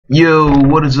Yo,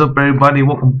 what is up, everybody?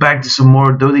 Welcome back to some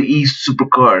more WWE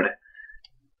Supercard.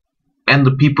 And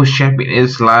the People's Champion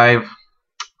is live.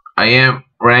 I am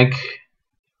rank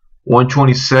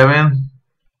 127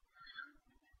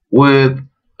 with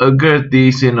a good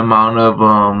decent amount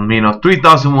of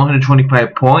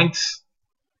 3,125 points,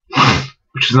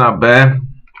 which is not bad.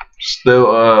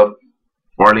 Still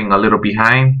falling a little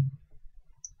behind,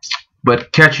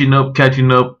 but catching up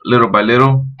little by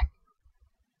little.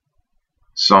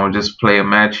 So I'm just play a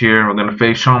match here. We're gonna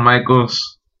face Shawn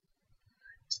Michaels.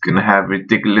 He's gonna have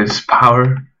ridiculous power,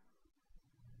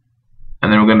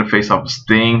 and then we're gonna face off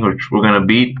Sting, which we're gonna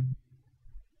beat.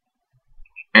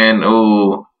 And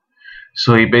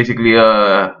so he basically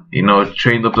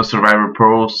trained up the Survivor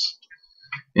Pros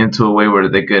into a way where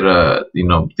they could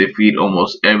defeat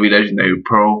almost every legendary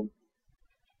pro.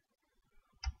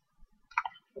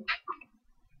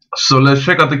 So let's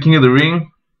check out the King of the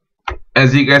Ring.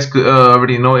 As you guys could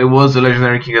already know, it was the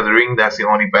legendary King of the Ring. That's the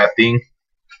only bad thing,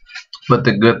 but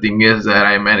the good thing is that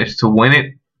I managed to win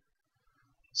it.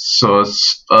 So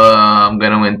I'm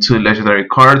gonna win 2 legendary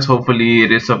cards. Hopefully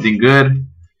it is something good,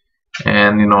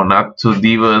 and not 2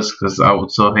 divas, because I would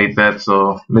so hate that.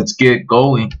 So let's get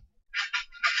going.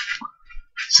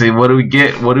 See, what do we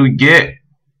get?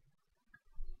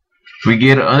 We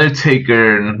get an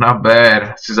Undertaker. Not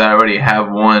bad, since I already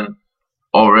have one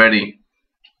already.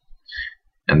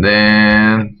 And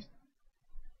then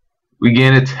we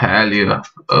get Natalia.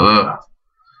 I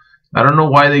don't know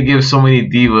why they give so many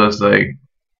divas. Like,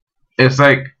 it's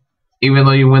like, even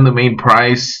though you win the main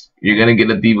prize, you're gonna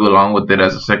get a diva along with it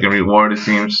as a second reward, it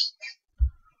seems.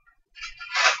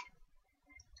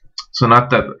 So not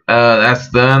that that's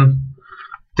done.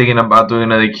 Thinking about doing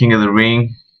another King of the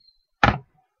Ring.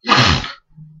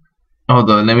 Hold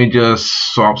on, let me just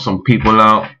swap some people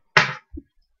out.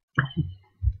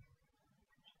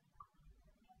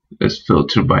 Let's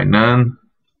filter by none.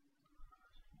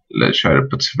 Let's try to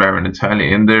put Survivor Natalia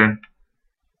in there.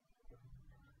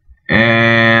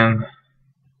 And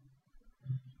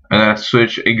I gotta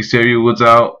switch Xavier Woods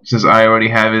out since I already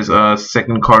have his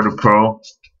second card of pro.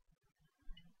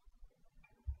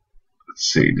 Let's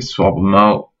see, just swap him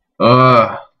out.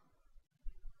 I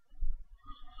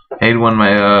hate when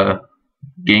my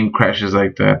game crashes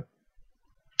like that.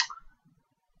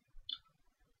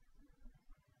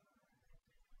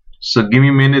 So give me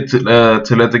a minute to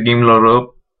let the game load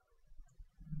up.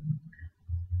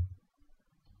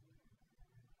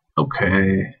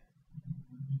 Okay.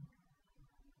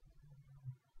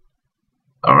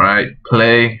 Alright,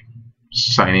 play.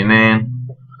 Signing in.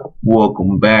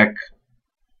 Welcome back.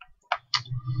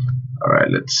 Alright,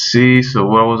 let's see. So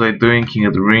what was I doing? King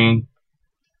of the Ring.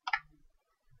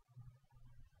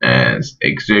 As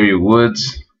Xavier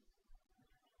Woods.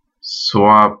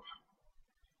 Swap.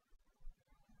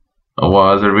 Oh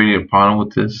wow, is there really a problem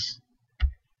with this?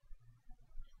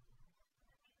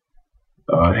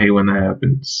 I hate when that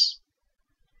happens.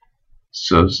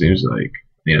 So it seems like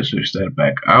I need to switch that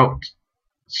back out.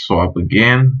 Swap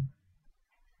again.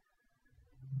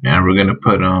 And we're gonna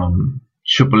put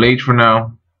Triple H for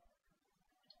now.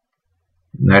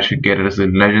 And that should get us a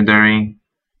legendary.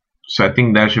 So I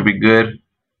think that should be good.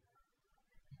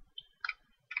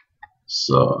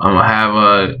 So I'm gonna have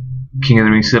a King of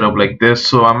the Ring set up like this.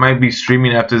 So I might be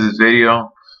streaming after this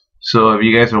video. So if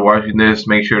you guys are watching this,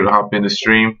 make sure to hop in the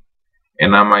stream,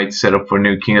 and I might set up for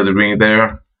new King of the Ring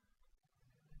there.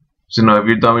 So if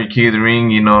you're done with King of the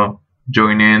Ring,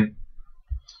 join in.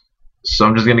 So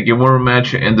I'm just gonna get one more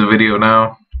match and end the video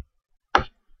now.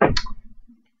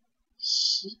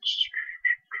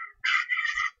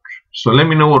 So let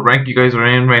me know what rank you guys are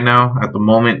in right now at the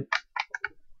moment.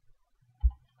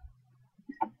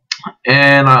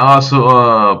 And I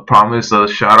also promised a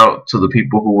shout out to the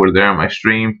people who were there on my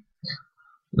stream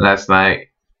last night,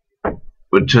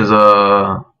 which is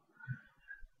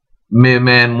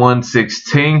Midman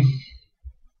 116.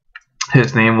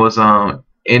 His name was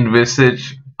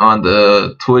Envisage on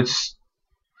the Twitch,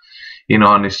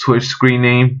 on his Twitch screen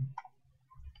name.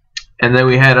 And then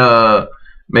we had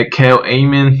Mikhail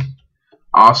Amen.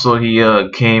 Also, he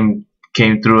came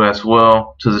through as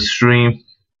well to the stream.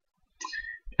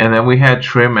 And then we had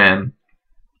Treman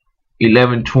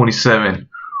 1127,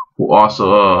 who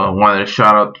also wanted a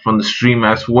shout out from the stream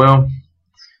as well.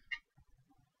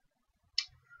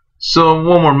 So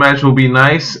one more match will be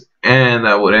nice, and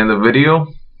that would end the video.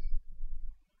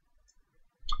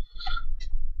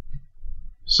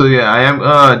 So yeah, I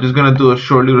am just gonna do a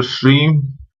short little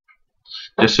stream,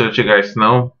 just so that you guys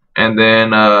know. And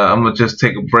then I'm gonna just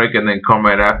take a break and then come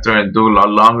right after and do a lot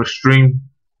longer stream.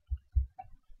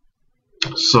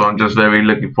 So I'm just very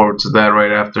looking forward to that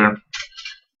right after.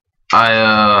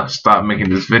 I stopped making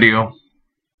this video.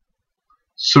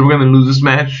 So we're gonna lose this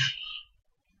match.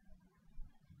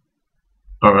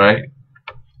 Alright.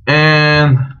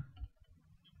 And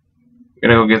we're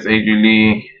gonna go against AJ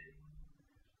Lee.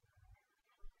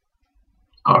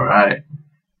 Alright.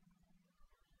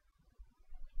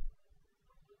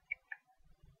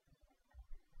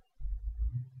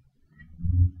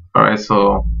 Alright,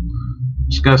 so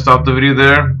just gonna stop the video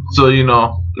there. So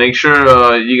make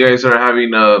sure you guys are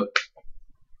having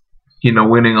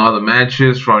winning all the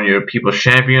matches from your people's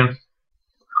champion.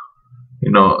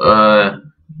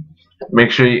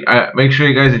 Make sure you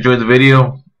guys enjoy the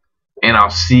video, and I'll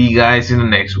see you guys in the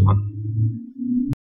next one.